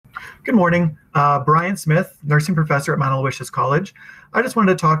Good morning. Brian Smith, nursing professor at Mount Aloysius College. I just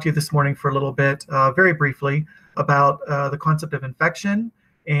wanted to talk to you this morning for a little bit, very briefly, about the concept of infection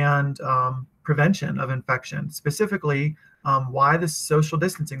and prevention of infection, specifically why the social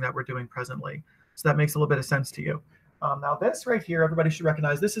distancing that we're doing presently. So that makes a little bit of sense to you. Now this right here, everybody should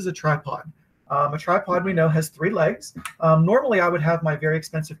recognize this is a tripod. A tripod we know has 3 legs. Normally I would have my very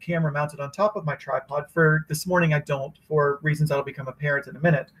expensive camera mounted on top of my tripod. For this morning I don't, for reasons that'll become apparent in a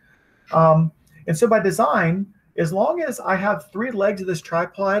minute. And so by design, as long as I have 3 legs of this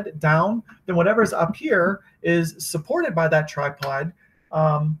tripod down, then whatever's up here is supported by that tripod,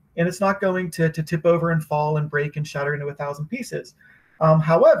 and it's not going to tip over and fall and break and shatter into 1,000 pieces.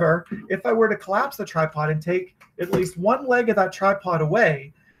 However, if I were to collapse the tripod and take at least 1 leg of that tripod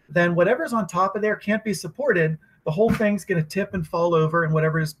away, then whatever's on top of there can't be supported. The whole thing's going to tip and fall over, and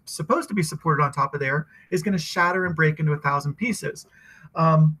whatever is supposed to be supported on top of there is going to shatter and break into 1,000 pieces.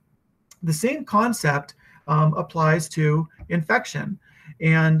 The same concept applies to infection.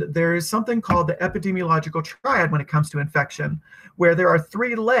 And there is something called the epidemiological triad when it comes to infection, where there are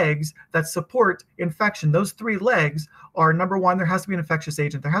 3 legs that support infection. Those 3 legs are, number 1, there has to be an infectious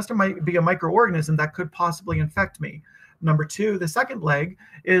agent. There has to be a microorganism that could possibly infect me. Number 2, the second leg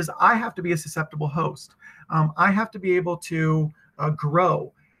is I have to be a susceptible host. I have to be able to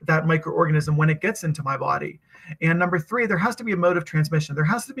grow that microorganism when it gets into my body. And number 3, there has to be a mode of transmission. There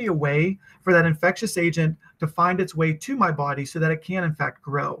has to be a way for that infectious agent to find its way to my body so that it can, in fact,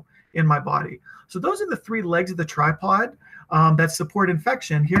 grow in my body. So those are the 3 legs of the tripod that support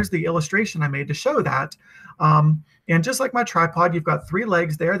infection. Here's the illustration I made to show that. And just like my tripod, you've got 3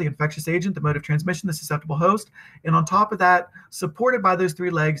 legs there: the infectious agent, the mode of transmission, the susceptible host. And on top of that, supported by those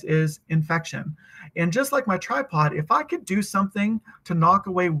 3 legs, is infection. And just like my tripod, if I could do something to knock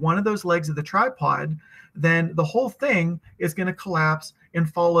away one of those legs of the tripod, then the whole thing is going to collapse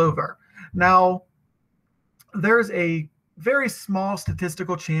and fall over. Now, there's a very small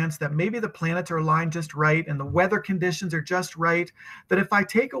statistical chance that maybe the planets are aligned just right and the weather conditions are just right, that if I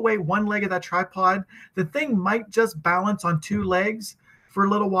take away 1 leg of that tripod, the thing might just balance on 2 legs for a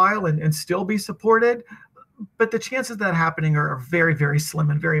little while and still be supported. But the chances of that happening are very, very slim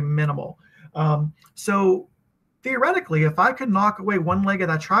and very minimal. So theoretically, if I could knock away 1 leg of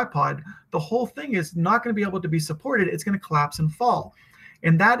that tripod, the whole thing is not going to be able to be supported. It's going to collapse and fall.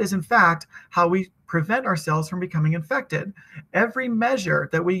 And that is, in fact, how we prevent ourselves from becoming infected. Every measure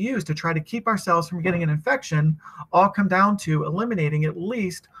that we use to try to keep ourselves from getting an infection all come down to eliminating at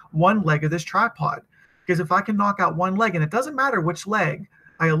least 1 leg of this tripod. Because if I can knock out 1 leg, and it doesn't matter which leg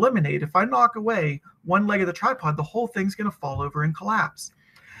I eliminate, if I knock away 1 leg of the tripod, the whole thing's going to fall over and collapse.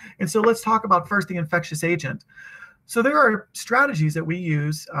 And so let's talk about first the infectious agent. So there are strategies that we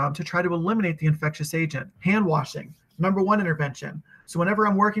use to try to eliminate the infectious agent. Hand washing, number 1 intervention. So whenever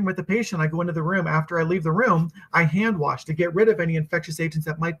I'm working with the patient, I go into the room. After I leave the room, I hand wash to get rid of any infectious agents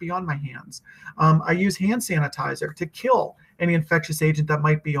that might be on my hands. I use hand sanitizer to kill any infectious agent that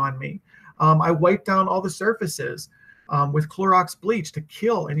might be on me. I wipe down all the surfaces with Clorox bleach to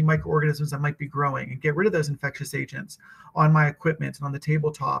kill any microorganisms that might be growing and get rid of those infectious agents on my equipment and on the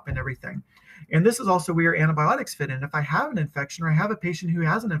tabletop and everything. And this is also where antibiotics fit in. If I have an infection or I have a patient who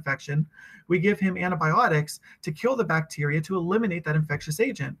has an infection, we give him antibiotics to kill the bacteria to eliminate that infectious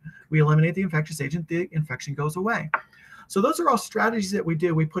agent. We eliminate the infectious agent, the infection goes away. So those are all strategies that we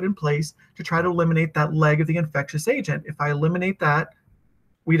do. We put in place to try to eliminate that leg of the infectious agent. If I eliminate that,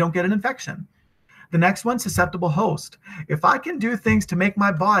 we don't get an infection. The next one, susceptible host. If I can do things to make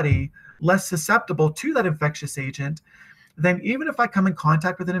my body less susceptible to that infectious agent, then even if I come in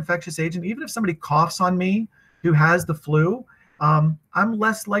contact with an infectious agent, even if somebody coughs on me who has the flu, I'm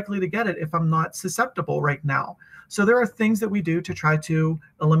less likely to get it if I'm not susceptible right now. So there are things that we do to try to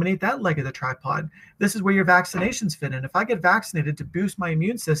eliminate that leg of the tripod. This is where your vaccinations fit in. If I get vaccinated to boost my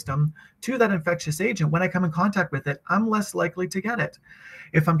immune system to that infectious agent, when I come in contact with it, I'm less likely to get it.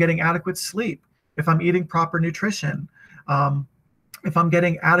 If I'm getting adequate sleep, if I'm eating proper nutrition, if I'm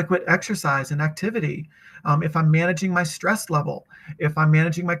getting adequate exercise and activity, if I'm managing my stress level, if I'm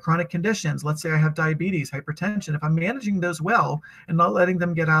managing my chronic conditions, let's say I have diabetes, hypertension, if I'm managing those well and not letting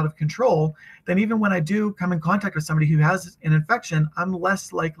them get out of control, then even when I do come in contact with somebody who has an infection, I'm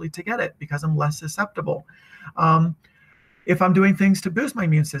less likely to get it because I'm less susceptible. If I'm doing things to boost my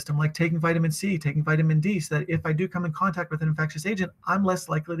immune system, like taking vitamin C, taking vitamin D, so that if I do come in contact with an infectious agent, I'm less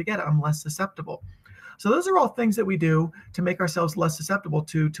likely to get it. I'm less susceptible. So those are all things that we do to make ourselves less susceptible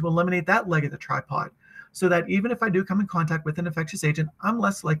to eliminate that leg of the tripod, so that even if I do come in contact with an infectious agent, I'm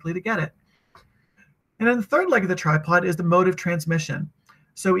less likely to get it. And then the third leg of the tripod is the mode of transmission.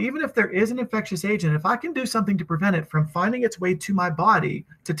 So even if there is an infectious agent, if I can do something to prevent it from finding its way to my body,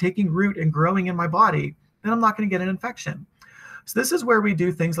 to taking root and growing in my body, then I'm not going to get an infection. So this is where we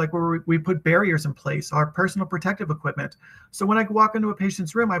do things like where we put barriers in place, our personal protective equipment. So when I walk into a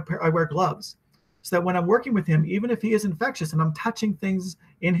patient's room, I wear gloves. So that when I'm working with him, even if he is infectious and I'm touching things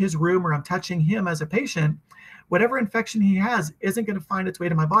in his room or I'm touching him as a patient, whatever infection he has isn't going to find its way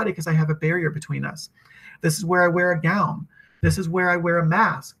to my body because I have a barrier between us. This is where I wear a gown. This is where I wear a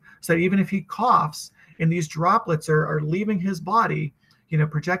mask. So even if he coughs and these droplets are leaving his body,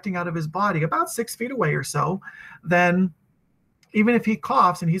 projecting out of his body about 6 feet away or so, then even if he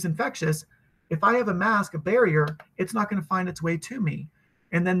coughs and he's infectious, if I have a mask, a barrier, it's not going to find its way to me.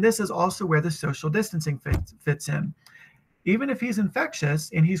 And then this is also where the social distancing fits in. Even if he's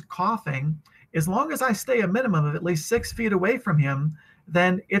infectious and he's coughing, as long as I stay a minimum of at least 6 feet away from him,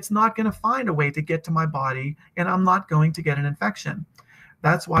 then it's not going to find a way to get to my body, and I'm not going to get an infection.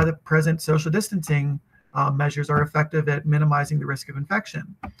 That's why the present social distancing measures are effective at minimizing the risk of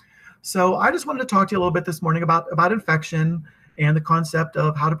infection. So I just wanted to talk to you a little bit this morning about infection and the concept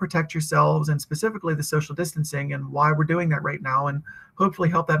of how to protect yourselves, and specifically the social distancing and why we're doing that right now, and hopefully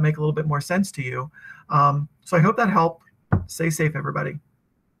help that make a little bit more sense to you. So I hope that helped. Stay safe, everybody.